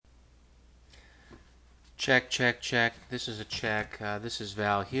Check, check, check. This is a check. This is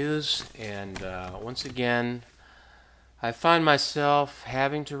Val Hughes, and once again, I find myself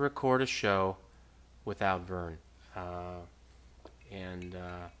having to record a show without Vern. And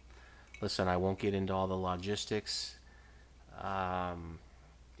listen, I won't get into all the logistics.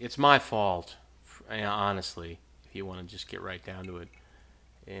 It's my fault, honestly, if you want to just get right down to it.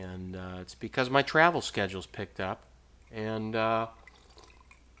 And it's because my travel schedule's picked up, and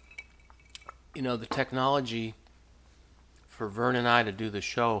the technology for Vern and I to do the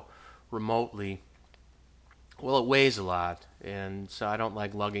show remotely, well, it weighs a lot, and so I don't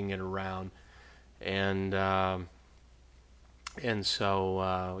like lugging it around. And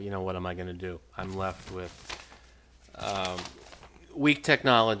so what am I going to do? I'm left with weak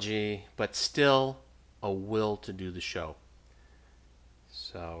technology, but still a will to do the show.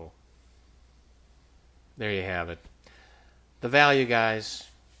 So there you have it. The value guys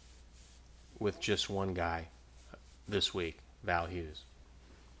with just one guy this week, Val Hughes.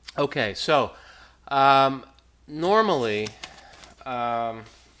 Okay, so normally I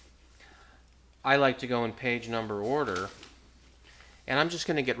like to go in page number order, and I'm just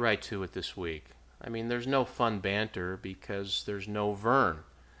going to get right to it this week. I mean, there's no fun banter because there's no Vern,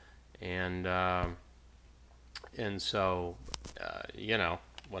 and so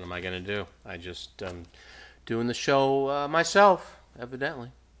what am I going to do? I just doing the show myself,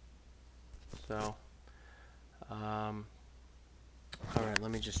 evidently. So, all right,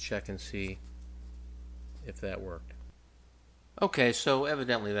 let me just check and see if that worked. Okay, so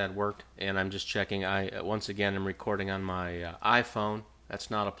evidently that worked, and I'm just checking. Once again, I'm recording on my iPhone.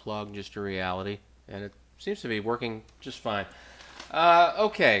 That's not a plug, just a reality, and it seems to be working just fine.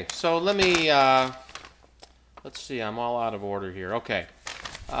 Okay, so let's see, I'm all out of order here. Okay,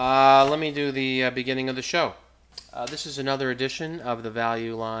 let me do the beginning of the show. This is another edition of the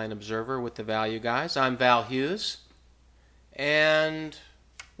Value Line Observer with the Value Guys. I'm Val Hughes, and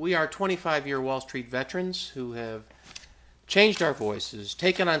we are 25-year Wall Street veterans who have changed our voices,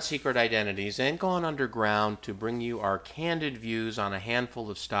 taken on secret identities, and gone underground to bring you our candid views on a handful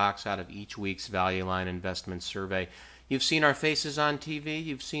of stocks out of each week's Value Line Investment Survey. You've seen our faces on TV,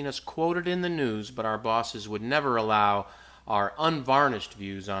 you've seen us quoted in the news, but our bosses would never allow our unvarnished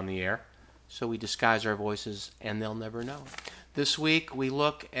views on the air. So we disguise our voices, and they'll never know. This week, we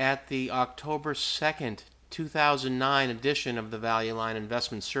look at the October 2nd, 2009 edition of the Value Line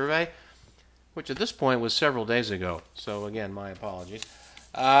Investment Survey, which at this point was several days ago. So again, my apologies.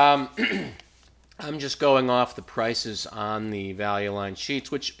 I'm just going off the prices on the Value Line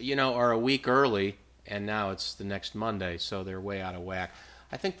sheets, which, are a week early, and now it's the next Monday, so they're way out of whack.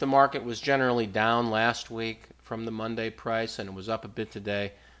 I think the market was generally down last week from the Monday price, and it was up a bit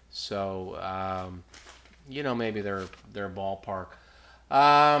today. So, maybe they're ballpark.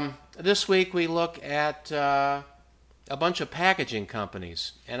 This week we look at a bunch of packaging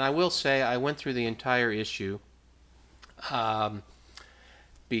companies. And I will say I went through the entire issue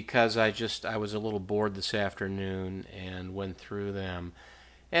because I was a little bored this afternoon and went through them.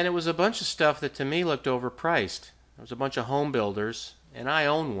 And it was a bunch of stuff that to me looked overpriced. There was a bunch of home builders, and I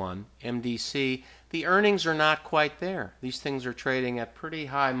own one, MDC. The earnings are not quite there. These things are trading at pretty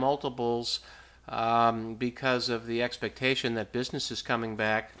high multiples because of the expectation that business is coming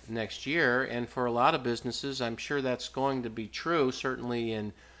back next year. And for a lot of businesses, I'm sure that's going to be true, certainly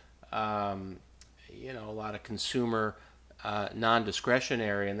in a lot of consumer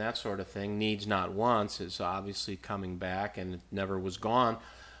non-discretionary and that sort of thing. Needs not wants is obviously coming back, and it never was gone.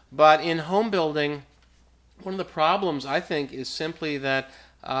 But in home building, one of the problems, I think, is simply that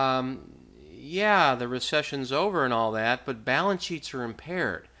the recession's over and all that, but balance sheets are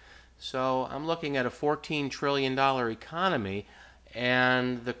impaired. So I'm looking at a $14 trillion economy,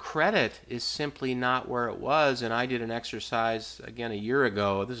 and the credit is simply not where it was. And I did an exercise, again, a year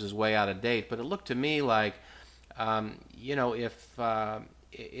ago. This is way out of date, but it looked to me like, if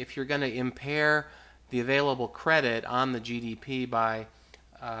you're going to impair the available credit on the GDP by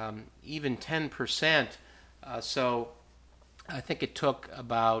even 10%, so I think it took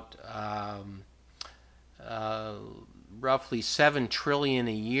about roughly $7 trillion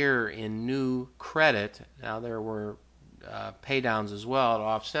a year in new credit. Now there were pay downs as well to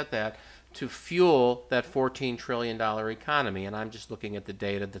offset that, to fuel that $14 trillion economy. And I'm just looking at the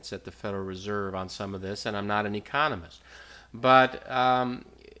data that's at the Federal Reserve on some of this, and I'm not an economist. But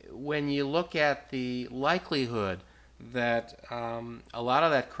when you look at the likelihood that a lot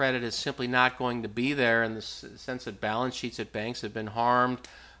of that credit is simply not going to be there, in the sense that balance sheets at banks have been harmed,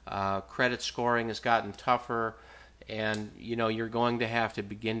 credit scoring has gotten tougher, and you're going to have to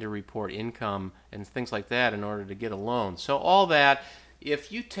begin to report income and things like that in order to get a loan. So all that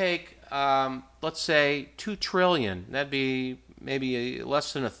if you take, let's say, 2 trillion, that'd be maybe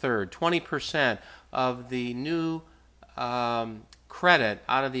less than a third, 20% of the new credit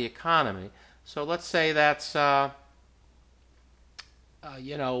out of the economy. So let's say that's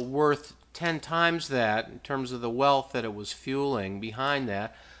worth 10 times that in terms of the wealth that it was fueling behind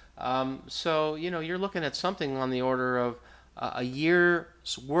that. So you're looking at something on the order of a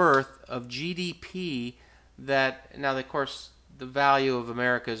year's worth of GDP. That now, of course, the value of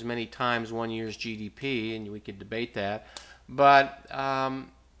America is many times 1 year's GDP, and we could debate that. But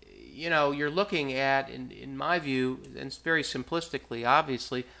you're looking at, in my view, and it's very simplistically,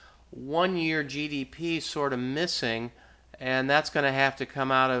 obviously, 1 year GDP sort of missing, and that's going to have to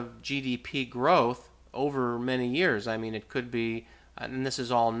come out of GDP growth over many years. I mean, it could be, and this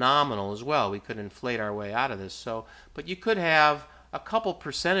is all nominal as well. We could inflate our way out of this. So, but you could have a couple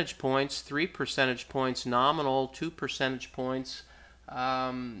percentage points, 3 percentage points nominal, 2 percentage points,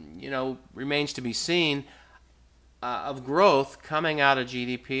 remains to be seen, of growth coming out of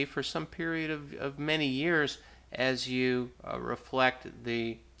GDP for some period of many years as you reflect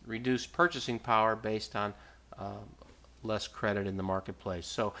the reduced purchasing power based on less credit in the marketplace.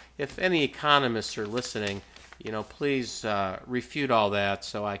 So if any economists are listening, please refute all that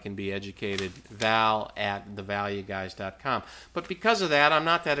so I can be educated. Val@thevalueguys.com. But because of that, I'm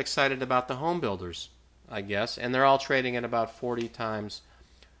not that excited about the home builders, I guess, and they're all trading at about 40 times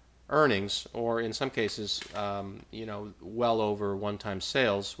earnings, or in some cases, well over 1 time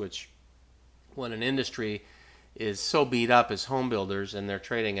sales, which when an industry is so beat up as home builders and they're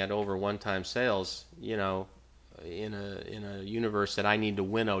trading at over 1 time sales, in a universe that I need to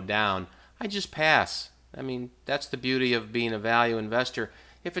winnow down, I just pass. I mean, that's the beauty of being a value investor.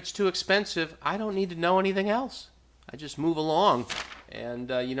 If it's too expensive, I don't need to know anything else. I just move along, and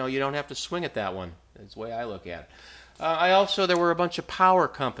you don't have to swing at that one. That's the way I look at it. There were a bunch of power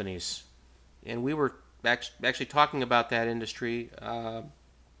companies, and we were actually talking about that industry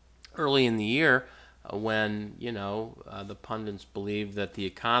early in the year when, the pundits believed that the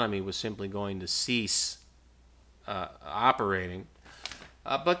economy was simply going to cease operating.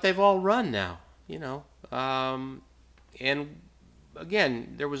 But they've all run now, and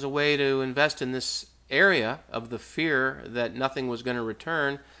again, there was a way to invest in this area of the fear that nothing was going to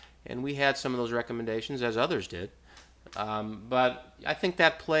return, and we had some of those recommendations, as others did. But I think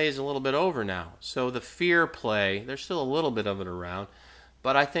that play is a little bit over now. So the fear play, there's still a little bit of it around,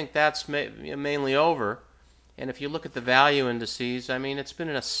 but I think that's mainly over. And if you look at the value indices, I mean, it's been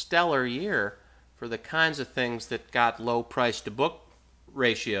a stellar year for the kinds of things that got low price to book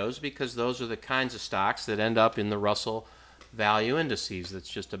ratios, because those are the kinds of stocks that end up in the Russell value indices. That's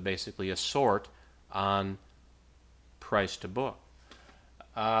just basically a sort on price to book.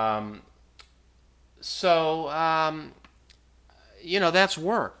 That's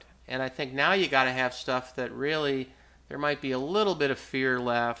worked. And I think now you got to have stuff that really, there might be a little bit of fear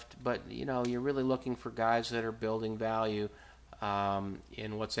left, but you're really looking for guys that are building value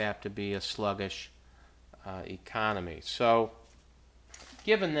in what's apt to be a sluggish economy. So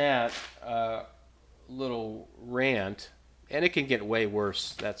given that little rant, and it can get way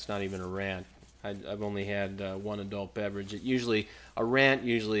worse, that's not even a rant. I've only had one adult beverage. A rant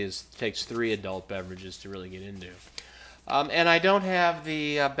usually takes 3 adult beverages to really get into. And I don't have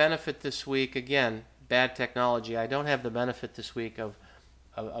the benefit this week, again, bad technology, I don't have the benefit this week of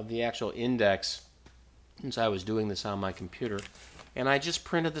the actual index, since I was doing this on my computer. And I just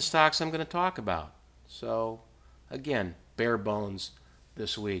printed the stocks I'm going to talk about. So, again, bare bones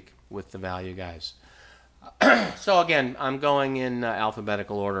this week with the value guys. So again, I'm going in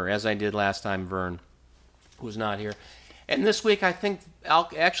alphabetical order, as I did last time. Vern was not here. And this week I think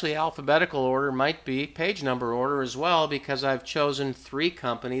actually alphabetical order might be page number order as well, because I've chosen 3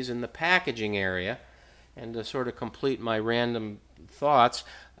 companies in the packaging area. And to sort of complete my random thoughts,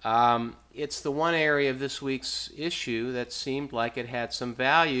 it's the one area of this week's issue that seemed like it had some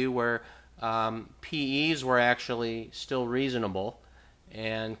value, where PEs were actually still reasonable,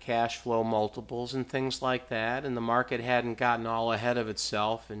 and cash flow multiples and things like that, and the market hadn't gotten all ahead of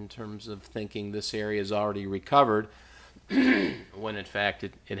itself in terms of thinking this area is already recovered, when in fact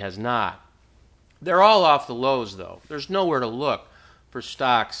it has not. They're all off the lows, though. There's nowhere to look for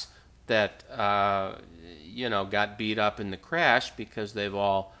stocks that got beat up in the crash, because they've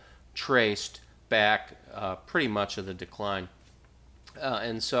all traced back pretty much of the decline.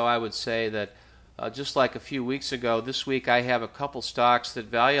 And so I would say that just like a few weeks ago, this week I have a couple stocks that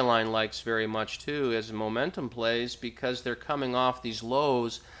Value Line likes very much too as momentum plays, because they're coming off these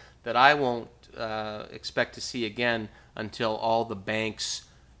lows that I won't expect to see again until all the banks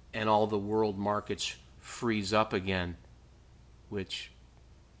and all the world markets freeze up again. which,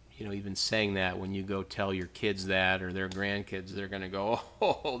 even saying that, when you go tell your kids that or their grandkids, they're going to go,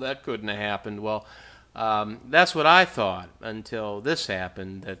 oh, that couldn't have happened. Well, that's what I thought until this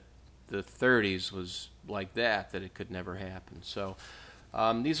happened, that the 30s was like that it could never happen. So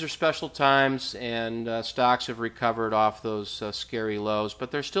these are special times, and stocks have recovered off those scary lows,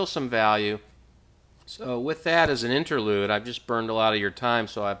 but there's still some value. So with that as an interlude, I've just burned a lot of your time,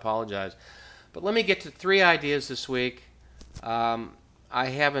 so I apologize. But let me get to 3 ideas this week. I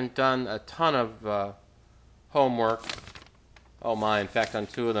haven't done a ton of homework. Oh my, in fact, on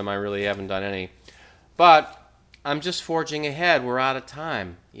 2 of them I really haven't done any. But I'm just forging ahead. We're out of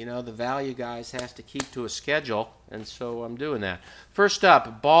time. The value guys has to keep to a schedule, and so I'm doing that. First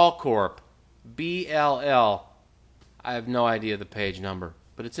up, Ball Corp. BLL. I have no idea the page number,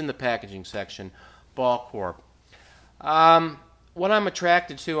 but it's in the packaging section. Ball Corp. What I'm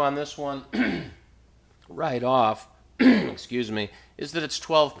attracted to on this one right off, excuse me, is that it's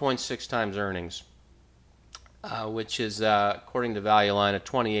 12.6 times earnings, which is, according to Value Line, a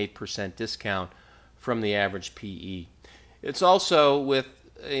 28% discount from the average PE. It's also with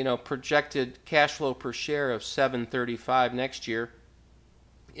projected cash flow per share of $7.35 next year.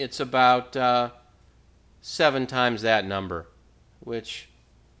 It's about 7 times that number, which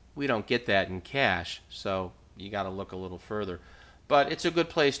we don't get that in cash, so you got to look a little further. But it's a good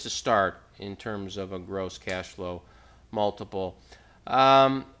place to start in terms of a gross cash flow multiple.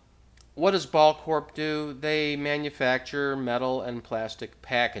 What does Ball Corp do? They manufacture metal and plastic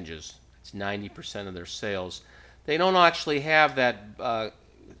packages. It's 90% of their sales. They don't actually have that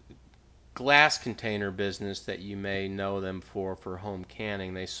glass container business that you may know them for home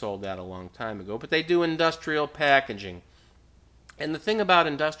canning. They sold that a long time ago. But they do industrial packaging. And the thing about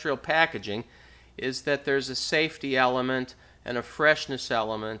industrial packaging is that there's a safety element and a freshness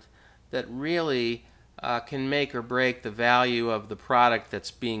element that really can make or break the value of the product that's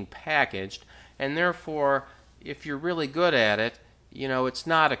being packaged. And therefore, if you're really good at it, it's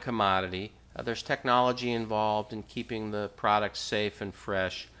not a commodity. There's technology involved in keeping the products safe and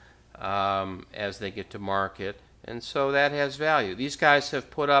fresh as they get to market. And so that has value. These guys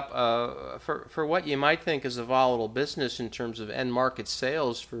have put up, for what you might think is a volatile business in terms of end market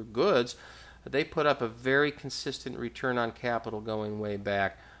sales for goods, they put up a very consistent return on capital going way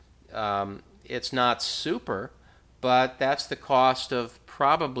back. It's not super, but that's the cost of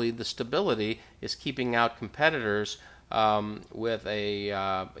probably the stability, is keeping out competitors with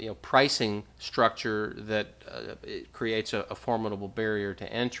a pricing structure that it creates a formidable barrier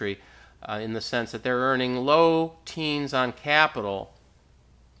to entry. In the sense that they're earning low teens on capital,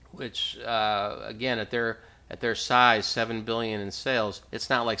 which again at their size, $7 billion in sales,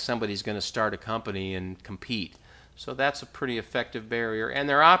 it's not like somebody's going to start a company and compete. So that's a pretty effective barrier. And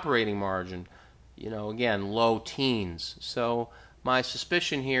their operating margin, again, low teens. So my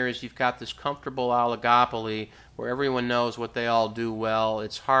suspicion here is you've got this comfortable oligopoly where everyone knows what they all do well.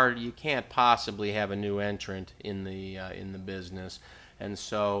 It's hard. You can't possibly have a new entrant in the business. And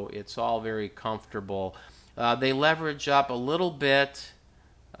so it's all very comfortable. They leverage up a little bit.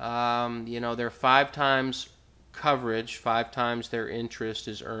 They're 5 times coverage, 5 times their interest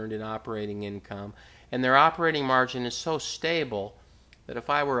is earned in operating income. And their operating margin is so stable that if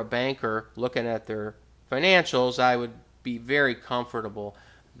I were a banker looking at their financials, I would be very comfortable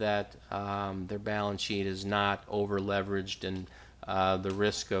that their balance sheet is not over-leveraged and the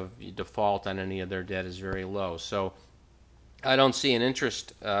risk of default on any of their debt is very low. So I don't see an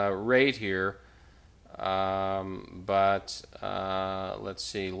interest rate here, but let's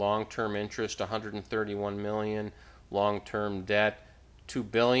see, long-term interest $131 million, long-term debt $2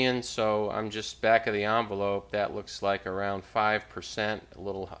 billion. So I'm just back of the envelope. That looks like around 5%, a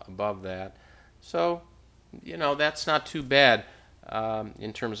little above that. So that's not too bad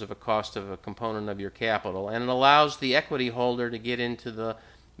in terms of a cost of a component of your capital, and it allows the equity holder to get into the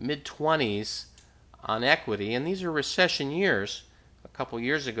mid-20s on equity, and these are recession years. A couple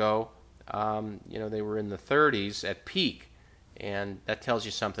years ago, they were in the 30s at peak, and that tells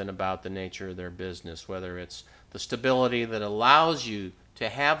you something about the nature of their business, whether it's the stability that allows you to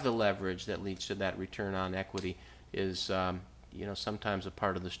have the leverage that leads to that return on equity is, sometimes a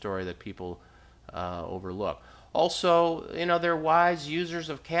part of the story that people overlook. Also, they're wise users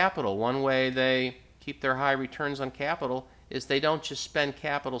of capital. One way they keep their high returns on capital is they don't just spend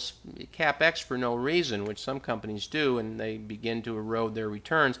CapEx for no reason, which some companies do, and they begin to erode their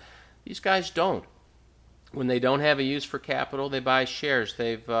returns. These guys don't. When they don't have a use for capital, they buy shares.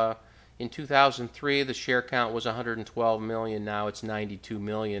 In 2003, the share count was 112 million. Now it's 92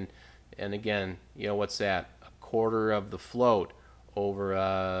 million. And again, what's that? A quarter of the float over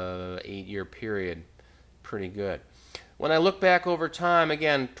a 8-year period. Pretty good. When I look back over time,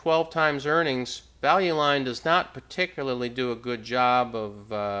 again, 12 times earnings, Value Line does not particularly do a good job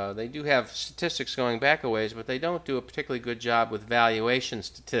of, they do have statistics going back a ways, but they don't do a particularly good job with valuation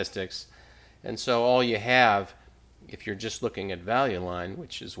statistics. And so all you have, if you're just looking at Value Line,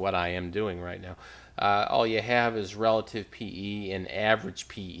 which is what I am doing right now, all you have is relative PE and average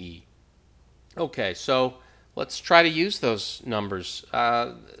PE. Okay, so let's try to use those numbers.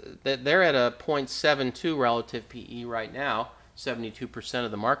 They're at a 0.72 relative PE right now, 72% of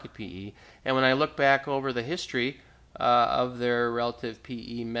the market PE. And when I look back over the history of their relative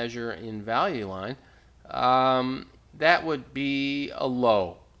PE measure in Value Line, that would be a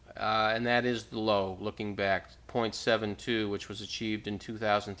low. And that is the low, looking back, 0.72, which was achieved in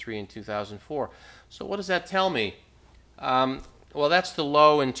 2003 and 2004. So what does that tell me? Well, that's the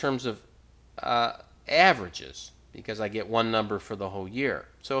low in terms of averages, because I get one number for the whole year.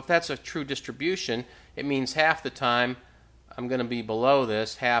 So if that's a true distribution, it means half the time I'm going to be below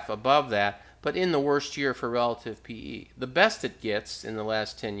this, half above that, but in the worst year for relative PE. The best it gets in the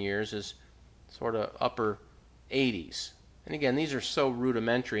last 10 years is sort of upper 80s. And again, these are so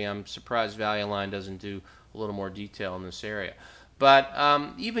rudimentary, I'm surprised Value Line doesn't do a little more detail in this area. But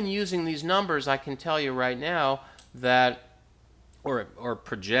even using these numbers, I can tell you right now that, or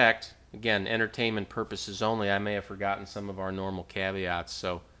project, again, entertainment purposes only. I may have forgotten some of our normal caveats,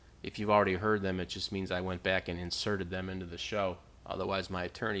 so if you've already heard them, it just means I went back and inserted them into the show. Otherwise, my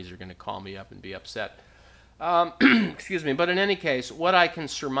attorneys are going to call me up and be upset. Excuse me. But in any case, what I can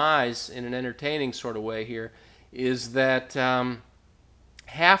surmise in an entertaining sort of way here is that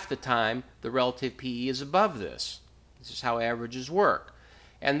half the time the relative PE is above this. This is how averages work.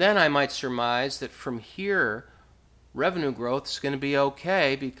 And then I might surmise that from here, revenue growth is going to be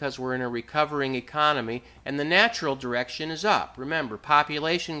okay because we're in a recovering economy and the natural direction is up. Remember,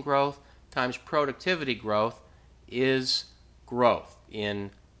 population growth times productivity growth is growth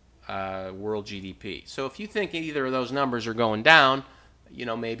in world GDP. So if you think either of those numbers are going down,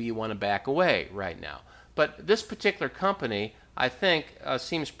 maybe you want to back away right now. But this particular company, I think,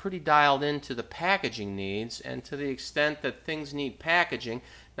 seems pretty dialed into the packaging needs, and to the extent that things need packaging.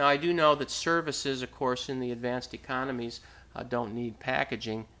 Now, I do know that services, of course, in the advanced economies don't need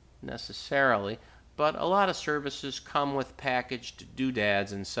packaging necessarily, but a lot of services come with packaged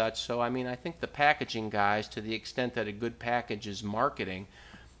doodads and such. So, I think the packaging guys, to the extent that a good package is marketing,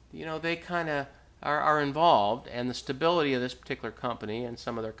 they kind of are involved, and the stability of this particular company and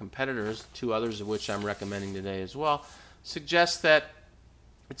some of their competitors, two others of which I'm recommending today as well, suggests that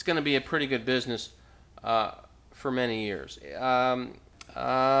it's going to be a pretty good business for many years.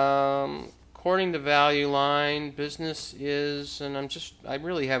 According to Value Line, business is, and I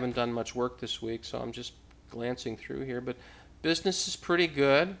really haven't done much work this week, so I'm just glancing through here, but business is pretty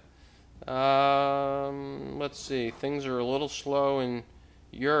good. Let's see, things are a little slow in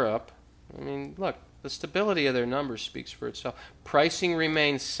Europe. Look, the stability of their numbers speaks for itself. Pricing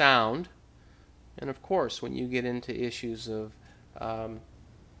remains sound, and of course, when you get into issues of,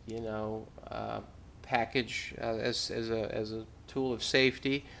 package as a tool of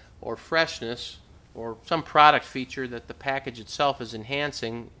safety or freshness or some product feature that the package itself is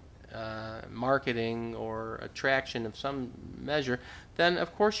enhancing, marketing or attraction of some measure, then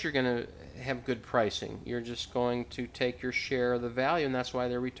of course you're going to have good pricing. You're just going to take your share of the value, and that's why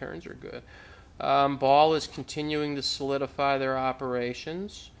their returns are good. Ball is continuing to solidify their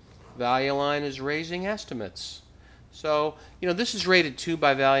operations. Value Line is raising estimates. So, this is rated 2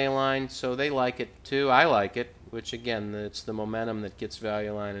 by Value Line, so they like it too. I like it, which again, it's the momentum that gets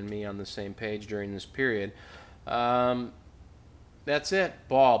Value Line and me on the same page during this period. That's it.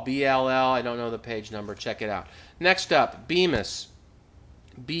 Ball, BLL. I don't know the page number. Check it out. Next up, Bemis.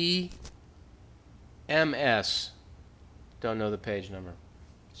 BMS. Don't know the page number.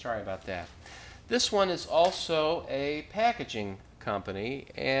 Sorry about that. This one is also a packaging company,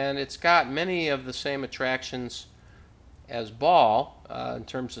 and it's got many of the same attractions as Ball in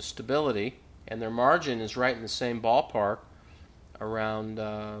terms of stability, and their margin is right in the same ballpark, around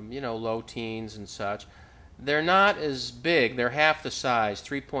low teens and such. They're not as big. They're half the size,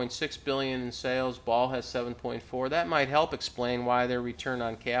 $3.6 billion in sales. Ball has $7.4. That might help explain why their return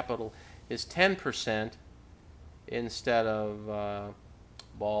on capital is 10% instead of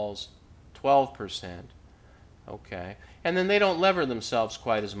Ball's 12%. Okay. And then they don't lever themselves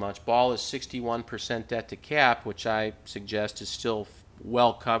quite as much. Ball is 61% debt to cap, which I suggest is still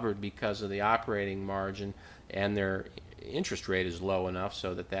well covered because of the operating margin, and their interest rate is low enough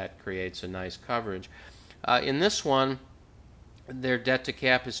so that creates a nice coverage. In this one, their debt to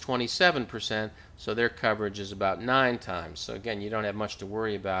cap is 27%, so their coverage is about 9 times. So again, you don't have much to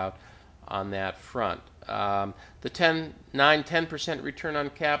worry about on that front. The 10% return on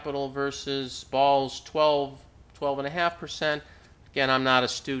capital versus Ball's 12.5%. Again, I'm not a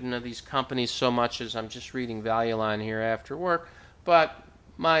student of these companies so much as I'm just reading Value Line here after work, but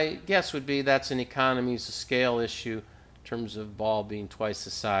my guess would be that's an economies of scale issue in terms of Ball being twice the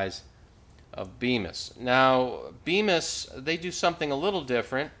size of Bemis. Now, Bemis, they do something a little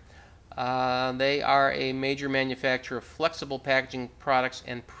different. They are a major manufacturer of flexible packaging products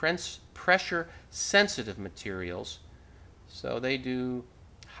and pressure-sensitive materials. So they do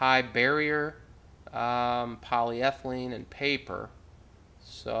high barrier, polyethylene, and paper.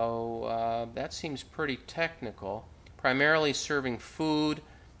 So that seems pretty technical. Primarily serving food,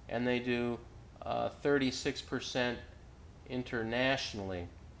 and they do 36% internationally.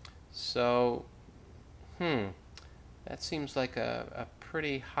 So, that seems like a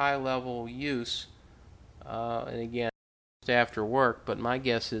pretty high-level use. And again, just after work, but my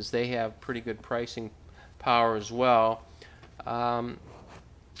guess is they have pretty good pricing power as well.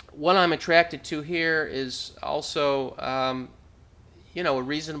 What I'm attracted to here is also, a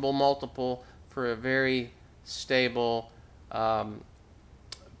reasonable multiple for a very stable,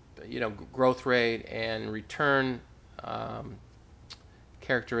 growth rate and return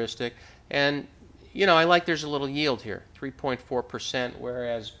characteristic. And, I like there's a little yield here, 3.4%,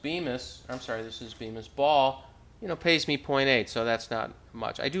 whereas this is Bemis Ball, pays me 0.8, so that's not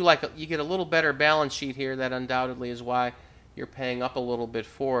much. I do like you get a little better balance sheet here. That undoubtedly is why you're paying up a little bit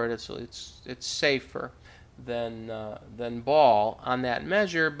for it. It's safer than Ball on that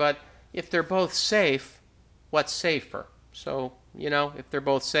measure, but if they're both safe, what's safer? So, if they're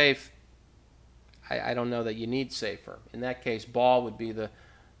both safe, I don't know that you need safer. In that case, Ball would be the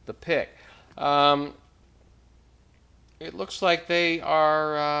pick. It looks like they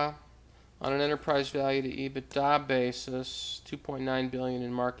are on an enterprise value to EBITDA basis, $2.9 billion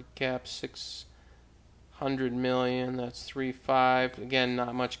in market cap, $600 million. That's 3.5. Again,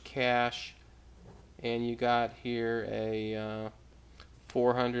 not much cash. And you got here a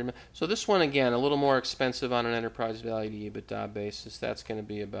 400 million. So this one, again, a little more expensive on an enterprise value to EBITDA basis. That's going to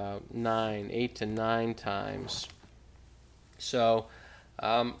be about 8 to 9 times. So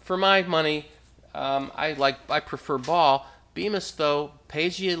for my money, I prefer Ball. Bemis, though,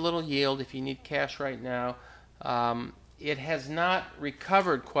 pays you a little yield if you need cash right now. It has not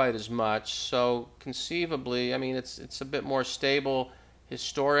recovered quite as much, so conceivably, it's a bit more stable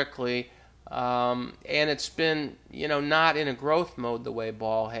historically. And it's been, not in a growth mode the way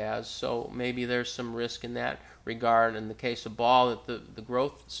Ball has, so maybe there's some risk in that regard in the case of Ball that the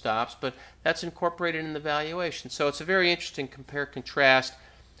growth stops, but that's incorporated in the valuation. So it's a very interesting compare-contrast.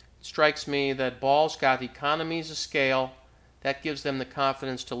 It strikes me that Ball's got economies of scale. That gives them the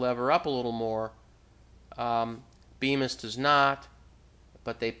confidence to lever up a little more. Bemis does not,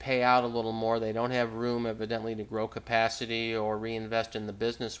 but they pay out a little more. They don't have room, evidently, to grow capacity or reinvest in the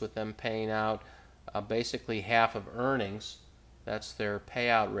business with them paying out basically half of earnings. That's their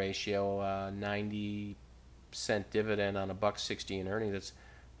payout ratio, 90-cent dividend on $1.60 in earnings.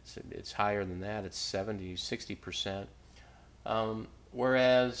 It's higher than that. It's 60%.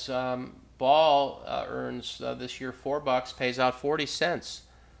 Whereas Ball earns this year $4, pays out 40 cents.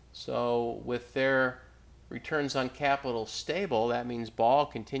 So with their returns on capital stable, that means Ball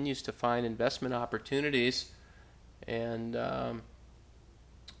continues to find investment opportunities, and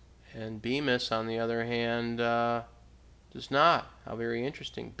Bemis, on the other hand, does not. How very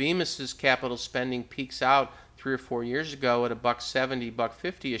interesting. Bemis's capital spending peaks out 3 or 4 years ago at $1.70,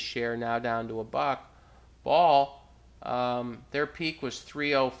 $1.50 a share, now down to $1. Ball, their peak was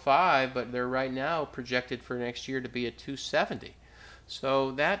 305, but they're right now projected for next year to be at 270.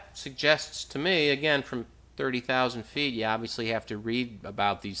 So that suggests to me, again, from 30,000 feet, you obviously have to read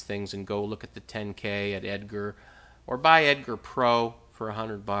about these things and go look at the 10K at Edgar, or buy Edgar Pro for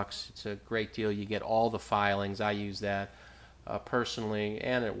 $100. It's a great deal. You get all the filings. I use that personally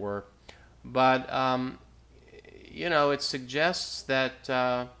and at work. But it suggests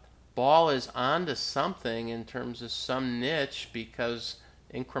that Ball is onto something in terms of some niche, because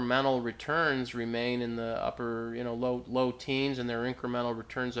incremental returns remain in the upper, low teens, and their incremental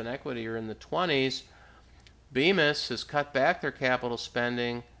returns on equity are in the 20s. Bemis has cut back their capital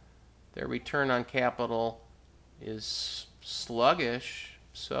spending. Their return on capital is sluggish.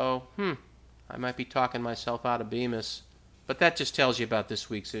 So, I might be talking myself out of Bemis. But that just tells you about this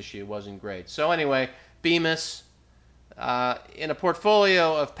week's issue. It wasn't great. So anyway, Bemis, in a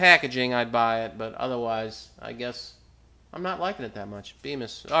portfolio of packaging, I'd buy it. But otherwise, I guess I'm not liking it that much.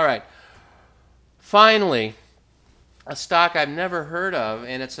 Bemis. All right. Finally, a stock I've never heard of,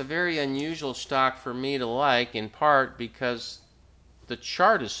 and it's a very unusual stock for me to like, in part because the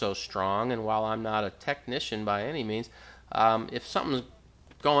chart is so strong, and while I'm not a technician by any means, if something's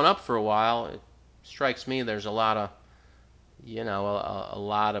going up for a while, it strikes me there's a lot of, a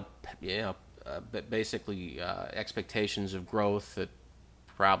lot of, basically expectations of growth that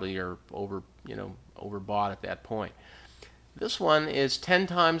probably are overbought at that point. This one is 10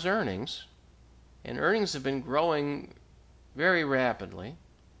 times earnings, and earnings have been growing very rapidly.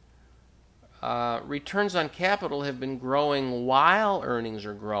 Returns on capital have been growing while earnings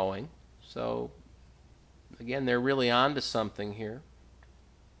are growing. So, again, they're really onto something here.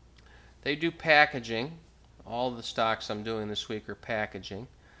 They do packaging. All the stocks I'm doing this week are packaging.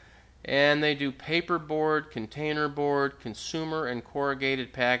 And they do paperboard, containerboard, consumer and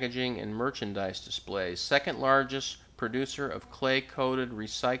corrugated packaging, and merchandise displays. Second largest producer of clay-coated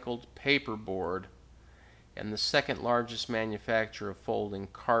recycled paperboard, and the second largest manufacturer of folding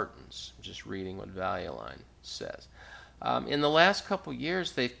cartons. I'm just reading what Value Line says. In the last couple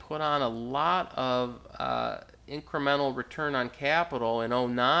years, they've put on a lot of incremental return on capital in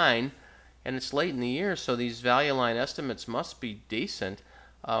 2009, and it's late in the year, so these Value Line estimates must be decent.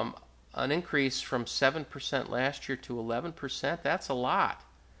 An increase from 7% last year to 11%, that's a lot.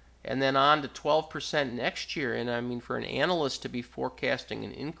 And then on to 12% next year. And I mean, for an analyst to be forecasting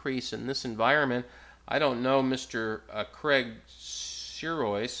an increase in this environment, I don't know Mr. Craig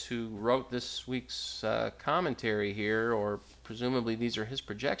Sirois, who wrote this week's commentary here, or presumably these are his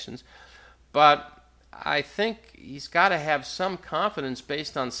projections, but I think he's got to have some confidence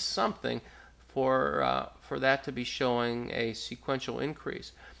based on something for that to be showing a sequential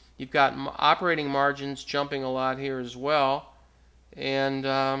increase. You've got operating margins jumping a lot here as well,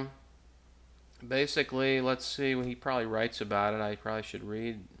 and basically, let's see, he probably writes about it. I probably should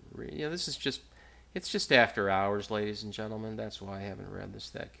read. This is just, it's just after hours, ladies and gentlemen. That's why I haven't read this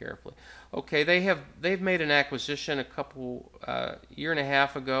that carefully. Okay, they've made an acquisition a couple year and a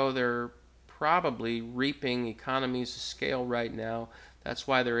half ago. They're probably reaping economies of scale right now. That's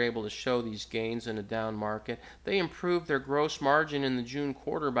why they're able to show these gains in a down market. They improved their gross margin in the June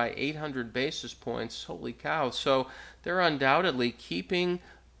quarter by 800 basis points. Holy cow. So they're undoubtedly keeping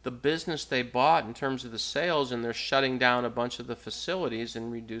the business they bought in terms of the sales, and they're shutting down a bunch of the facilities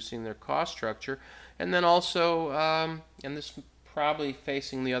and reducing their cost structure. And then also, and this probably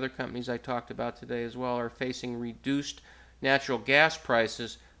facing the other companies I talked about today as well, are facing reduced natural gas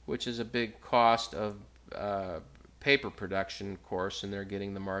prices, which is a big cost of paper production, of course, and they're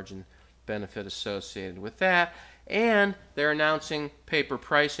getting the margin benefit associated with that. And they're announcing paper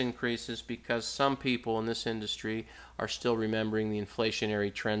price increases because some people in this industry are still remembering the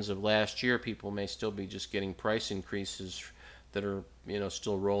inflationary trends of last year. People may still be just getting price increases that are,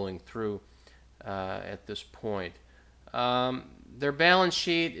 still rolling through at this point. Their balance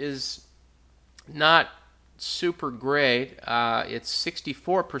sheet is not super great. It's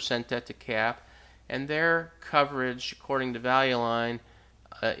 64% debt to cap, and their coverage, according to Value Line,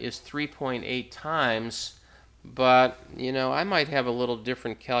 is 3.8 times. But, I might have a little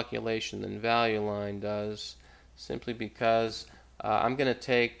different calculation than Value Line does, simply because I'm going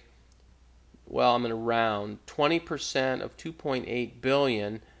to round 20% of $2.8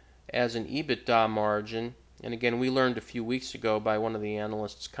 billion as an EBITDA margin. And again, we learned a few weeks ago by one of the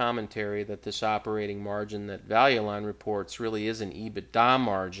analysts' commentary that this operating margin that Value Line reports really is an EBITDA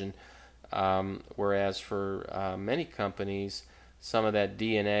margin, whereas for many companies, some of that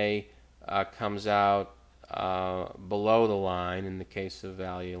D&A comes out below the line. In the case of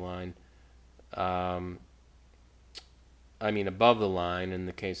Value Line, above the line. In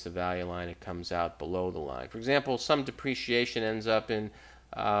the case of Value Line, it comes out below the line. For example, some depreciation ends up in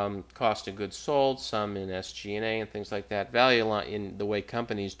cost of goods sold, some in SG&A and things like that. Value Line, in the way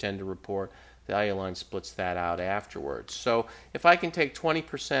companies tend to report, Value Line splits that out afterwards. So if I can take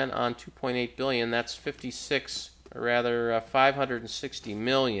 20% on $2.8 billion, that's 560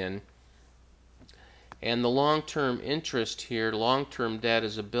 million. And the long-term interest here, long-term debt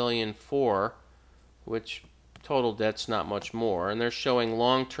is $1.4 billion, which total debt's not much more. And they're showing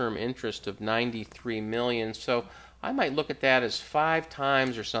long-term interest of $93 million. So I might look at that as 5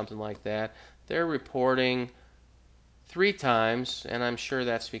 times or something like that. They're reporting 3 times, and I'm sure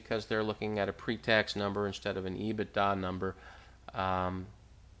that's because they're looking at a pre-tax number instead of an EBITDA number, and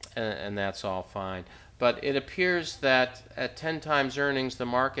that's all fine. But it appears that at 10 times earnings, the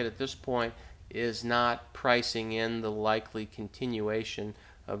market at this point is not pricing in the likely continuation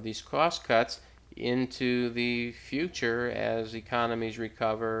of these cost cuts into the future as economies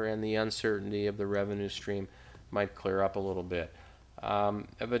recover and the uncertainty of the revenue stream might clear up a little bit.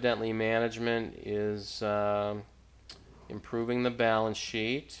 Evidently, management is improving the balance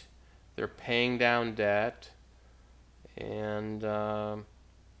sheet. They're paying down debt, and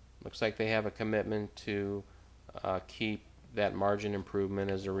looks like they have a commitment to keep that margin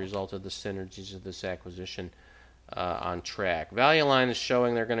improvement as a result of the synergies of this acquisition on track. Value Line is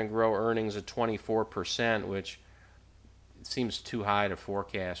showing they're going to grow earnings at 24%, which seems too high to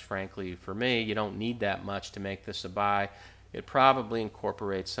forecast, frankly, for me. You don't need that much to make this a buy. It probably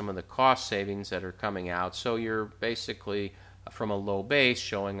incorporates some of the cost savings that are coming out, so you're basically, from a low base,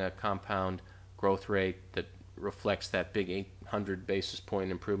 showing a compound growth rate that reflects that big 800 basis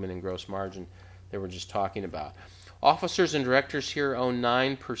point improvement in gross margin that we're just talking about. Officers and directors here own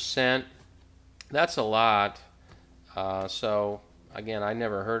 9%. That's a lot. So again, I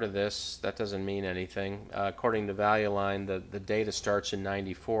never heard of this. That doesn't mean anything. According to Value Line, the data starts in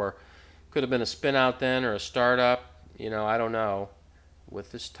 94. Could have been a spin out then or a startup. I don't know.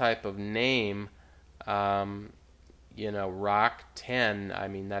 With this type of name, Rock 10, I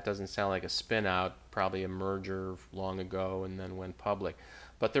mean, that doesn't sound like a spin out. Probably a merger long ago and then went public.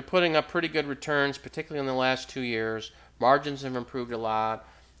 But they're putting up pretty good returns, particularly in the last 2 years. Margins have improved a lot.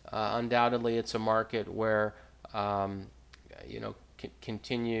 Undoubtedly, it's a market where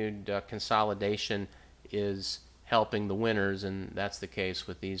continued consolidation is helping the winners, and that's the case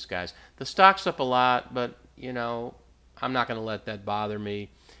with these guys. The stock's up a lot, but I'm not going to let that bother me.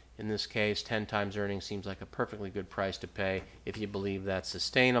 In this case, 10 times earnings seems like a perfectly good price to pay if you believe that's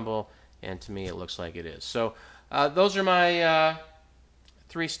sustainable, and to me it looks like it is. So those are my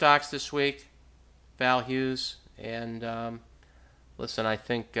 3 stocks this week. Val Hughes, and listen, I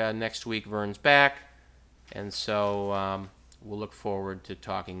think next week Vern's back, and so we'll look forward to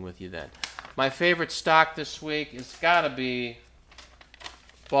talking with you then. My favorite stock this week has got to be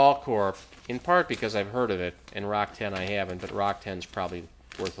Ball Corp, in part because I've heard of it, and Rock 10 I haven't, but Rock 10 is probably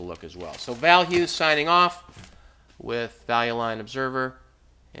worth a look as well. So Val Hughes signing off with Value Line Observer,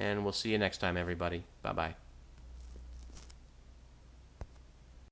 and we'll see you next time, everybody. Bye-bye.